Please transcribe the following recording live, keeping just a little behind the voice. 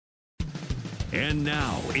And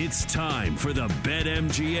now it's time for the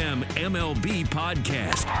BetMGM MLB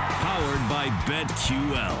podcast, powered by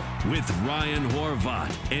BetQL, with Ryan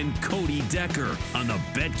Horvat and Cody Decker on the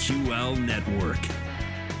BetQL network.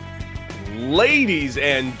 Ladies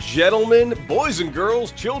and gentlemen, boys and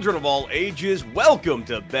girls, children of all ages, welcome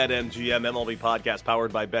to BetMGM MLB podcast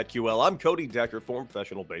powered by BetQL. I'm Cody Decker, former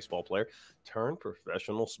professional baseball player, turned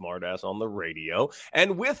professional smartass on the radio.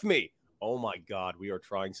 And with me, oh my God, we are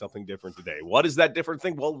trying something different today. What is that different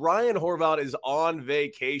thing? Well, Ryan Horvat is on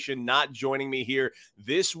vacation, not joining me here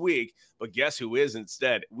this week. But guess who is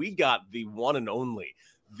instead? We got the one and only,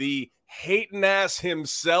 the hating ass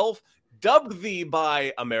himself, dubbed thee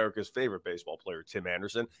by America's favorite baseball player, Tim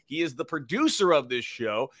Anderson. He is the producer of this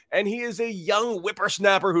show, and he is a young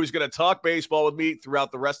whippersnapper who's going to talk baseball with me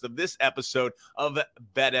throughout the rest of this episode of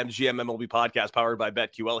BetMGM MLB podcast powered by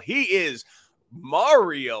BetQL. He is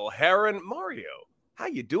Mario Heron. Mario, how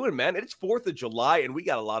you doing, man? It's 4th of July, and we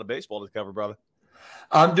got a lot of baseball to cover, brother.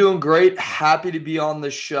 I'm doing great. Happy to be on the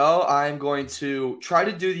show. I'm going to try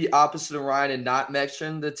to do the opposite of Ryan and not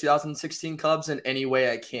mention the 2016 Cubs in any way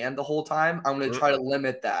I can the whole time. I'm going to try to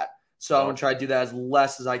limit that. So I'm going to try to do that as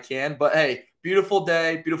less as I can. But hey, beautiful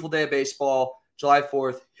day of baseball. July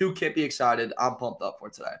 4th. Who can't be excited? I'm pumped up for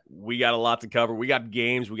today. We got a lot to cover. We got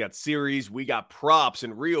games, we got series, we got props.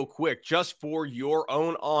 And real quick, just for your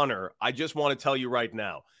own honor, I just want to tell you right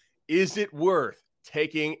now, is it worth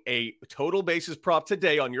taking a total bases prop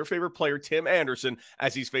today on your favorite player, Tim Anderson,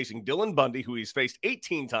 as he's facing Dylan Bundy, who he's faced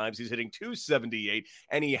 18 times. He's hitting .278,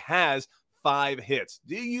 and he has 5 hits.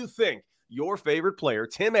 Do you think your favorite player,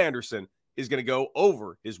 Tim Anderson, is going to go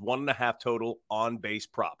over his 1.5 total on base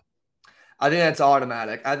prop? I think that's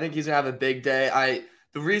automatic. I think he's going to have a big day.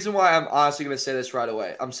 The reason why I'm honestly going to say this right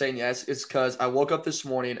away, I'm saying yes, is because I woke up this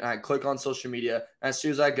morning and I click on social media. And as soon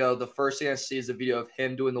as I go, the first thing I see is a video of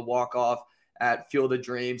him doing the walk-off at Field of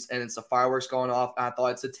Dreams, and it's the fireworks going off. And I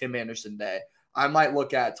thought it's a Tim Anderson day. I might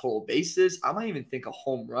look at total bases. I might even think a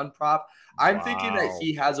home run prop. I'm thinking that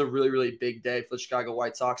he has a really, really big day for the Chicago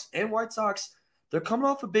White Sox. And White Sox, they're coming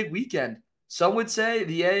off a big weekend. Some would say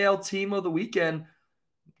the AL team of the weekend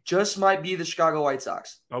just might be the Chicago White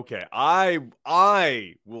Sox. Okay,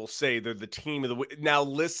 I will say they're the team of the week. Now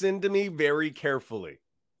listen to me very carefully.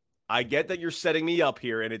 I get that you're setting me up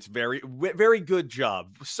here, and it's very, very good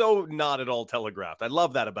job. So not at all telegraphed. I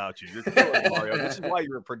love that about you. You're killing it, Mario. This is why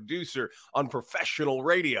you're a producer on professional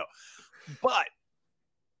radio. But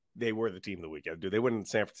they were the team of the weekend, dude. They went in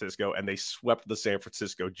San Francisco, and they swept the San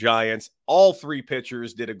Francisco Giants. All 3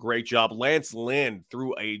 pitchers did a great job. Lance Lynn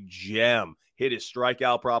threw a gem, hit his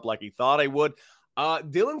strikeout prop like he thought he would.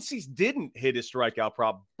 Dylan Cease didn't hit his strikeout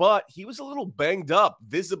prop, but he was a little banged up,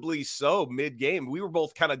 visibly so, mid-game. We were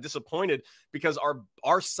both kind of disappointed because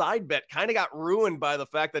our side bet kind of got ruined by the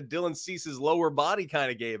fact that Dylan Cease's lower body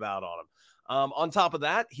kind of gave out on him. On top of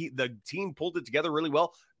that, the team pulled it together really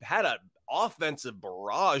well, had an offensive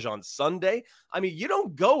barrage on Sunday. I mean, you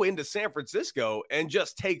don't go into San Francisco and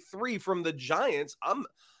just take 3 from the Giants. I'm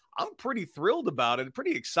pretty thrilled about it,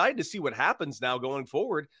 pretty excited to see what happens now going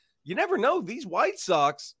forward. You never know. These White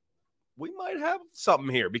Sox, we might have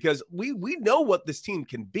something here because we know what this team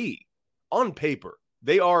can be on paper.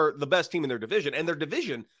 They are the best team in their division, and their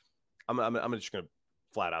division, I'm just going to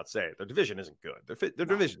flat out say it. Their division isn't good. Their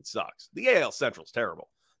division sucks. The AL Central is terrible.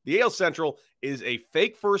 The AL Central is a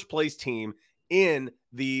fake first place team in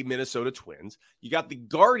the Minnesota Twins. You got the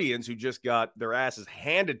Guardians, who just got their asses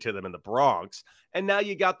handed to them in the Bronx. And now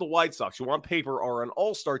you got the White Sox, who on paper are an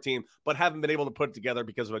all-star team, but haven't been able to put it together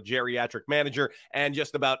because of a geriatric manager and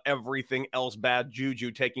just about everything else bad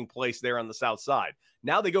juju taking place there on the South Side.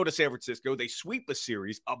 Now they go to San Francisco. They sweep a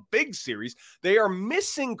series, a big series. They are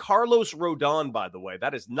missing Carlos Rodon, by the way.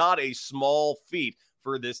 That is not a small feat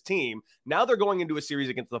for this team. Now they're going into a series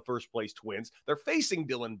against the first place Twins. They're facing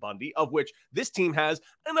Dylan Bundy, of which this team has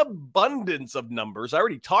an abundance of numbers. I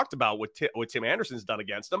already talked about what Tim Anderson's done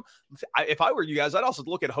against them. If I were you guys, I'd also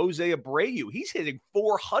look at Jose Abreu. He's hitting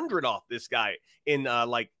 400 off this guy in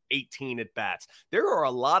 18 at bats. There are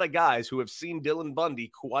a lot of guys who have seen Dylan Bundy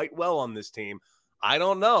quite well on this team. I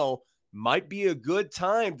don't know. Might be a good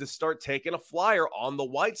time to start taking a flyer on the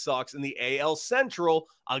White Sox in the AL Central.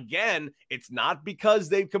 Again, it's not because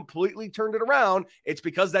they've completely turned it around. It's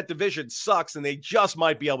because that division sucks and they just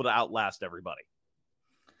might be able to outlast everybody.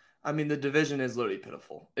 I mean, the division is literally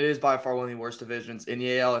pitiful. It is by far one of the worst divisions in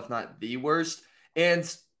the AL, if not the worst.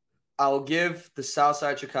 And I'll give the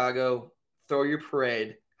Southside Chicago, throw your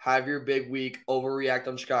parade, have your big week, overreact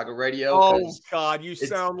on Chicago radio. Oh, God, you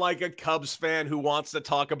sound like a Cubs fan who wants to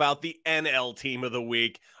talk about the NL team of the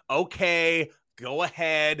week. Okay, go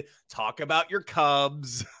ahead. Talk about your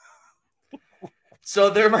Cubs. So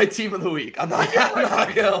they're my team of the week. I'm not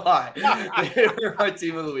gonna lie. They're my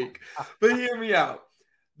team of the week. But hear me out.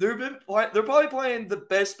 They're probably playing the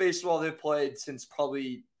best baseball they've played since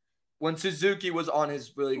probably when Suzuki was on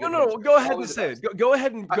his really good. No. Go ahead and say it. Go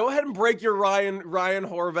ahead and break your Ryan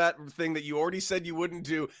Horvat thing that you already said you wouldn't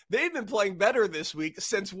do. They've been playing better this week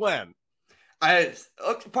since when?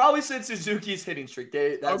 Probably since Suzuki's hitting streak.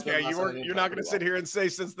 You're not going to sit here and say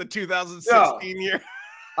since the 2016 year.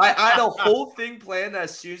 I had a whole thing planned that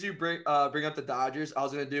as soon as you bring up the Dodgers, I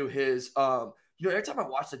was going to do his. Every time I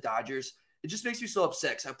watch the Dodgers, it just makes me so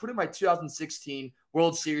upset because I put in my 2016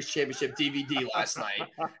 World Series Championship DVD last night,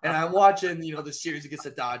 and I'm watching, the series against the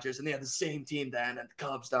Dodgers, and they have the same team then, and the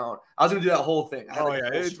Cubs don't. I was gonna do that whole thing.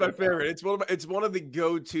 It's my favorite. It's one of the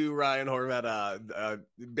go-to Ryan Horvat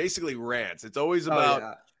basically rants. It's always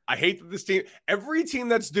about. I hate that this team, every team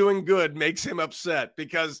that's doing good makes him upset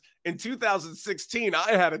because in 2016,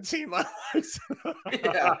 I had a team I liked.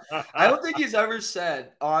 Yeah. I don't think he's ever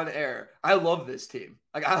said on air, I love this team.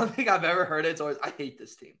 Like, I don't think I've ever heard it. It's always, I hate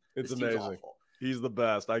this team. It's amazing. He's the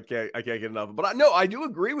best. I can't get enough of it. But I do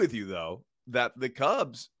agree with you, though, that the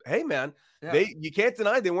Cubs, hey, man, you can't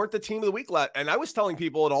deny they weren't the team of the week last. And I was telling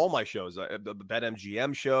people at all my shows, the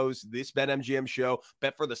BetMGM shows, this BetMGM show,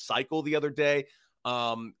 Bet for the Cycle the other day,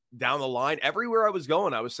 down the line, everywhere I was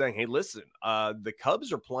going, I was saying, hey, listen, the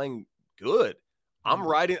Cubs are playing good. I'm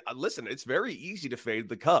riding. Listen, it's very easy to fade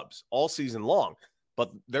the Cubs all season long,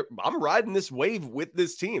 but I'm riding this wave with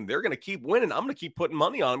this team. They're going to keep winning. I'm going to keep putting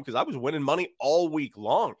money on them because I was winning money all week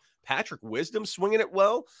long. Patrick Wisdom swinging it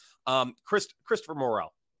well. Christopher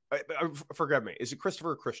Morel. Forgive me. Is it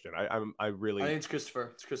Christopher or Christian? I think it's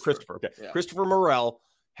Christopher. It's Christopher. Okay. Yeah. Christopher Morel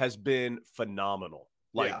has been phenomenal.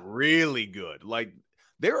 Really good. Like,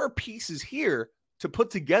 there are pieces here to put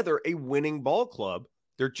together a winning ball club.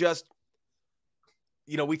 They're just,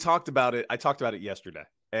 we talked about it. I talked about it yesterday,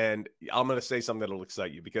 and I'm going to say something that'll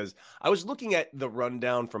excite you because I was looking at the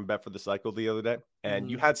rundown from Bet for the Cycle the other day,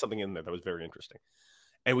 and you had something in there that was very interesting.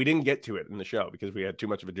 And we didn't get to it in the show because we had too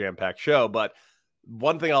much of a jam-packed show. But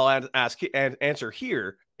one thing I'll answer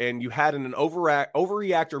here, and you had in an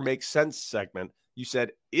overreactor makes sense segment, you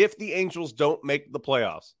said, if the Angels don't make the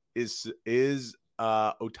playoffs, is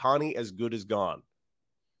Ohtani as good as gone?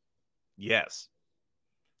 Yes,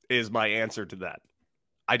 is my answer to that.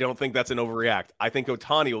 I don't think that's an overreact. I think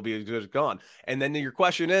Ohtani will be as good as gone. And then your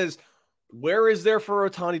question is, where is there for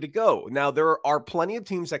Ohtani to go? Now, there are plenty of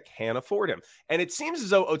teams that can afford him. And it seems as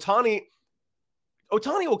though Ohtani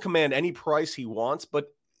will command any price he wants,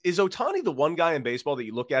 but is Ohtani the one guy in baseball that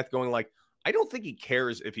you look at going like, I don't think he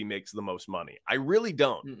cares if he makes the most money. I really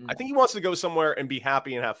don't. I think he wants to go somewhere and be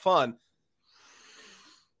happy and have fun.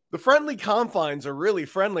 The friendly confines are really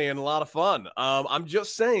friendly and a lot of fun. I'm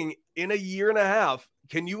just saying, in a year and a half,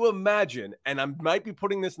 can you imagine, and I might be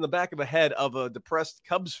putting this in the back of the head of a depressed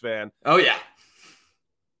Cubs fan. Oh, yeah.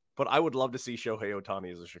 But I would love to see Shohei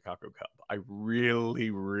Ohtani as a Chicago Cub. I really,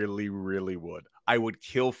 really, really would. I would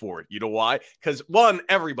kill for it. You know why? Because, one,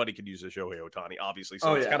 everybody could use a Shohei Ohtani, obviously.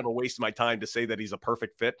 So it's kind of a waste of my time to say that he's a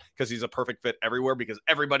perfect fit because he's a perfect fit everywhere because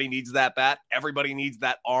everybody needs that bat. Everybody needs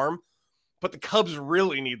that arm. But the Cubs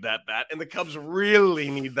really need that bat, and the Cubs really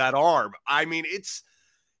need that arm. I mean,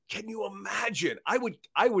 can you imagine? I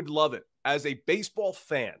would love it. As a baseball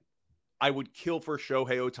fan, I would kill for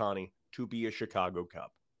Shohei Ohtani to be a Chicago Cub.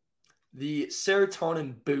 The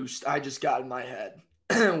serotonin boost I just got in my head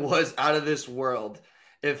was out of this world.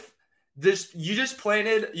 If you just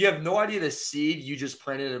planted, you have no idea the seed you just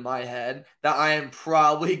planted in my head that I am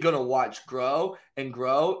probably going to watch grow and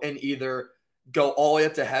either go all the way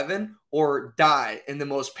up to heaven or die in the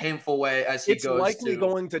most painful way as he goes. It's likely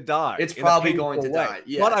going to die. It's probably going to die.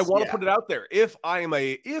 Yes, but I want to put it out there. If I am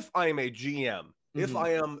a GM, if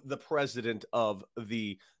I am the president of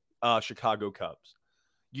the Chicago Cubs,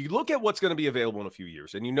 you look at what's going to be available in a few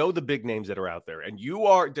years, and you know the big names that are out there, and you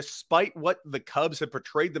are, despite what the Cubs have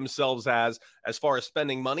portrayed themselves as far as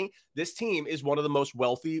spending money, this team is one of the most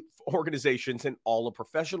wealthy organizations in all of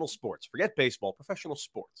professional sports. Forget baseball, professional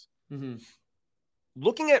sports.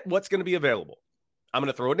 Looking at what's going to be available, I'm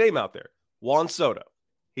going to throw a name out there. Juan Soto.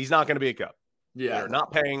 He's not going to be a Cub. Yeah. They're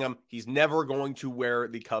not paying him. He's never going to wear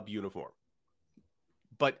the Cub uniform.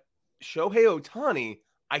 But Shohei Ohtani,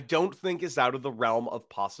 I don't think is out of the realm of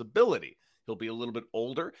possibility. He'll be a little bit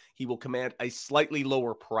older. He will command a slightly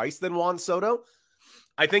lower price than Juan Soto.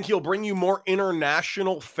 I think he'll bring you more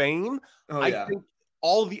international fame. I think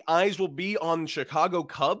all the eyes will be on Chicago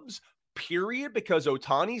Cubs, period, because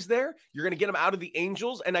Ohtani's there. You're going to get him out of the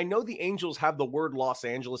Angels. And I know the Angels have the word Los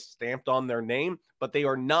Angeles stamped on their name, but they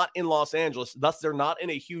are not in Los Angeles. Thus, they're not in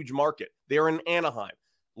a huge market. They're in Anaheim.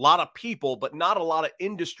 A lot of people, but not a lot of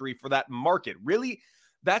industry for that market. Really,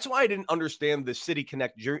 that's why I didn't understand the City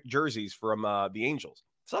Connect jerseys from the Angels.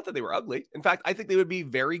 It's not that they were ugly. In fact, I think they would be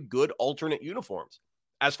very good alternate uniforms.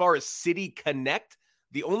 As far as City Connect,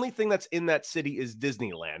 the only thing that's in that city is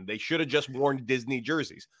Disneyland. They should have just worn Disney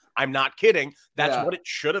jerseys. I'm not kidding. That's what it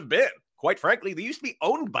should have been. Quite frankly, they used to be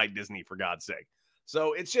owned by Disney, for God's sake.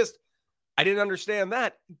 So it's just, I didn't understand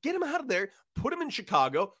that. Get him out of there, put him in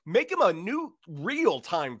Chicago, make him a new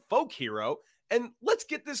real-time folk hero, and let's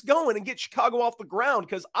get this going and get Chicago off the ground,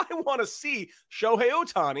 because I want to see Shohei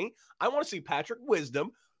Ohtani. I want to see Patrick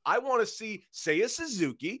Wisdom. I want to see Seiya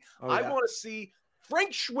Suzuki. I want to see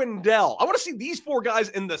Frank Schwindel. I want to see these 4 guys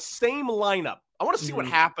in the same lineup. I want to see what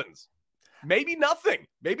happens. Maybe nothing.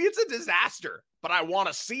 Maybe it's a disaster, but I want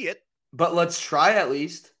to see it. But let's try at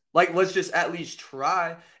least. Like, let's just at least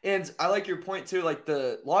try. And I like your point, too. Like,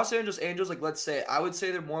 the Los Angeles Angels, like, let's say, I would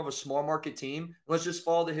say they're more of a small market team. Let's just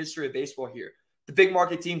follow the history of baseball here. The big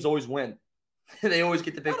market teams always win. They always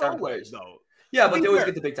get the big-time players. Though. Yeah, but they always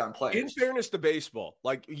get the big-time players. In fairness to baseball,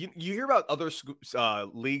 like, you hear about other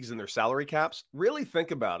leagues and their salary caps. Really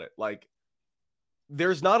think about it. Like,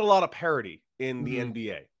 there's not a lot of parity in the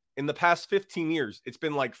NBA. In the past 15 years, it's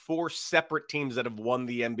been like 4 separate teams that have won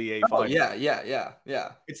the NBA finals.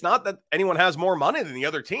 Yeah. It's not that anyone has more money than the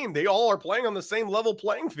other team. They all are playing on the same level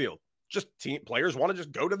playing field. Just players want to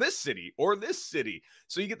just go to this city or this city.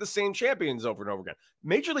 So you get the same champions over and over again.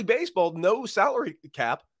 Major League Baseball, no salary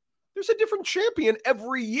cap. There's a different champion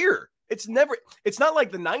every year. It's not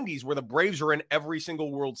like the 90s where the Braves are in every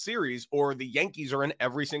single World Series or the Yankees are in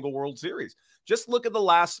every single World Series. Just look at the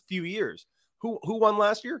last few years. Who won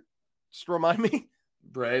last year? Just remind me.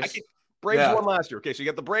 Braves. Braves won last year. Okay, so you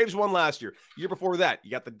got the Braves won last year. Year before that,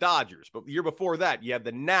 you got the Dodgers. But the year before that, you had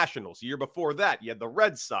the Nationals. The year before that, you had the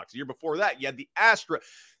Red Sox. The year before that, you had the Astros.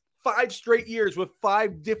 5 straight years with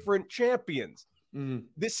 5 different champions.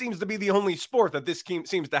 This seems to be the only sport that this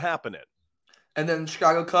seems to happen in. And then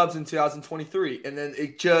Chicago Cubs in 2023. And then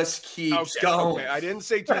it just keeps going. Okay, I didn't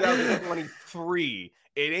say 2023.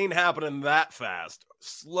 It ain't happening that fast.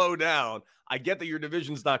 Slow down. I get that your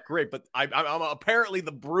division's not great, but I'm apparently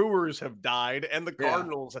the Brewers have died and the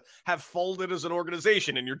Cardinals have folded as an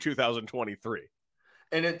organization in your 2023.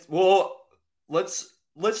 And let's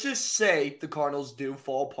just say the Cardinals do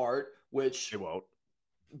fall apart, which they won't.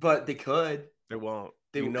 But they could. They won't.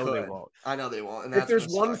 They won't. I know they won't. And if there's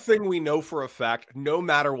one thing we know for a fact, no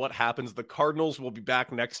matter what happens, the Cardinals will be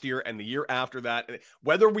back next year and the year after that,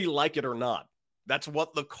 whether we like it or not. That's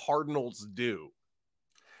what the Cardinals do.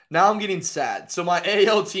 Now I'm getting sad. So my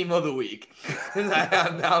AL team of the week. Now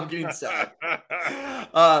I'm getting sad.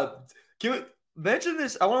 Can we mention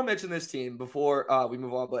this? I want to mention this team before we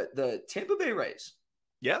move on, but the Tampa Bay Rays.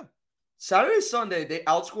 Yeah. Saturday, Sunday, they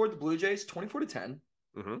outscored the Blue Jays 24-10.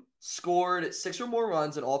 Scored 6 or more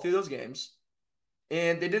runs in all 3 of those games.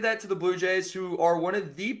 And they did that to the Blue Jays, who are one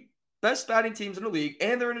of the best batting teams in the league,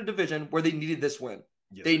 and they're in a division where they needed this win.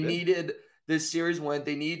 Yes, they needed this series win.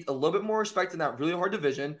 They need a little bit more respect in that really hard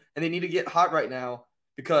division, and they need to get hot right now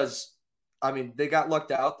because, I mean, they got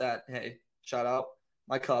lucked out that, hey, shout out,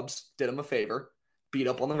 my Cubs did them a favor, beat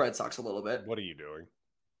up on the Red Sox a little bit. What are you doing?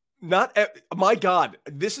 My God,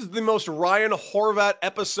 this is the most Ryan Horvat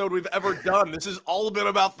episode we've ever done. This has all been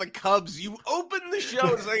about the Cubs. You opened the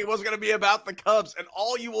show saying it wasn't going to be about the Cubs, and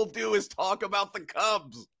all you will do is talk about the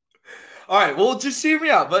Cubs. All right, well, just hear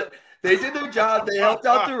me out. But they did their job. They helped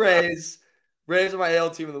out the Rays. Rays are my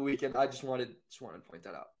AL team of the weekend. I just wanted to point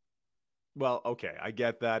that out. Well, okay, I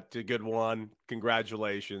get that. A good one.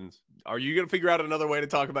 Congratulations. Are you going to figure out another way to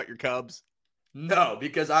talk about your Cubs? No,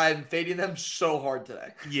 because I'm fading them so hard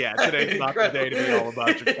today. Yeah, today's not the day to be all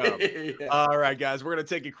about your Cubs. Yeah. All right, guys, we're going to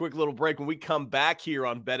take a quick little break. When we come back here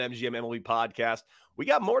on BetMGM MLB Podcast, we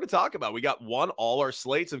got more to talk about. We got all our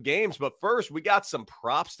slates of games, but first, we got some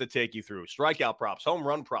props to take you through. Strikeout props, home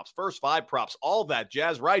run props, first 5 props, all that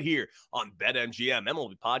jazz right here on BetMGM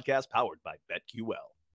MLB Podcast, powered by BetQL.